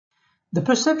The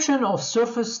perception of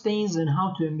surface stains and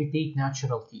how to imitate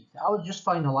natural teeth. I was just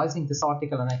finalizing this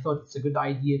article and I thought it's a good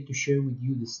idea to share with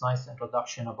you this nice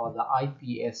introduction about the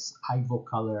IPS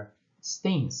Ivocolor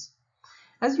stains.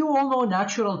 As you all know,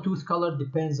 natural tooth color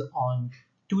depends on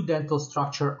two dental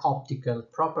structure optical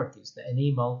properties, the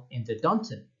enamel and the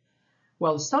dentin.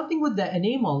 Well, starting with the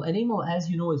enamel, as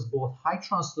you know is both high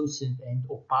translucent and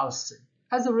opalescent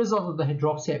as a result of the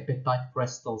hydroxyapatite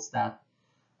crystals that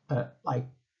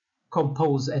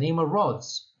compose enamel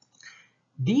rods.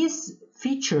 These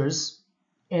features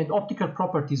and optical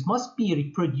properties must be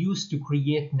reproduced to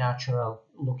create natural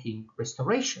looking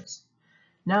restorations.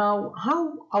 Now,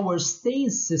 how our stain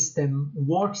system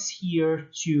works here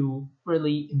to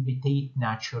really imitate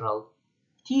natural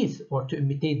teeth or to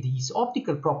imitate these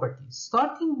optical properties,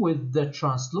 starting with the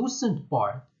translucent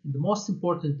part. The most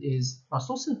important is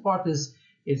translucent part is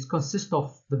consists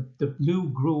of the blue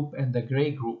group and the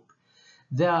gray group.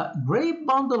 The gray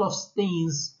bundle of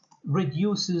stains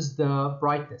reduces the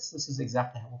brightness. This is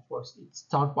exactly how it works. It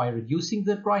starts by reducing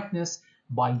the brightness,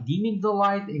 by dimming the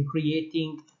light and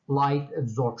creating light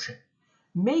absorption,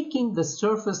 making the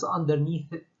surface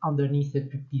underneath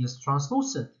it appears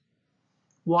translucent.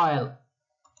 While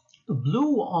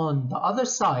blue on the other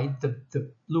side,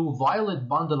 the blue-violet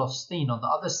bundle of stain on the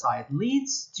other side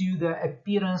leads to the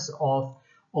appearance of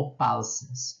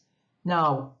opalescence.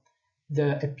 Now,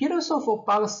 the appearance of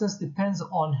opalescence depends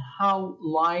on how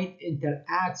light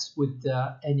interacts with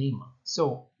the enamel.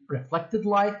 So reflected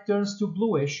light turns to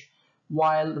bluish,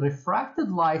 while refracted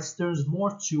light turns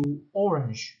more to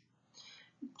orange,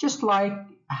 just like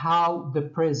how the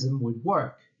prism would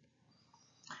work.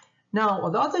 Now,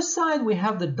 on the other side, we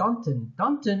have the dentin.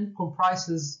 Dentin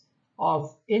comprises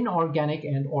of inorganic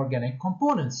and organic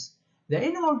components. The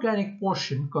inorganic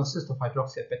portion consists of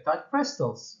hydroxyapatite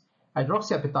crystals.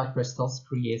 Hydroxyapatite crystals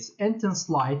creates intense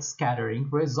light scattering,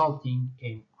 resulting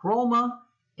in chroma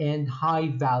and high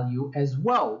value as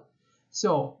well.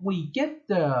 So we get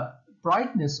the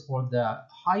brightness or the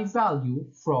high value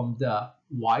from the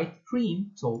white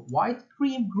cream. So white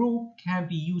cream group can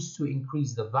be used to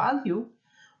increase the value,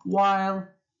 while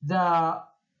the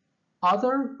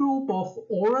other group of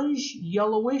orange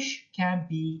yellowish can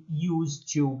be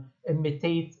used to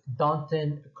imitate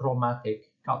dentin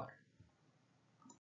chromatic color.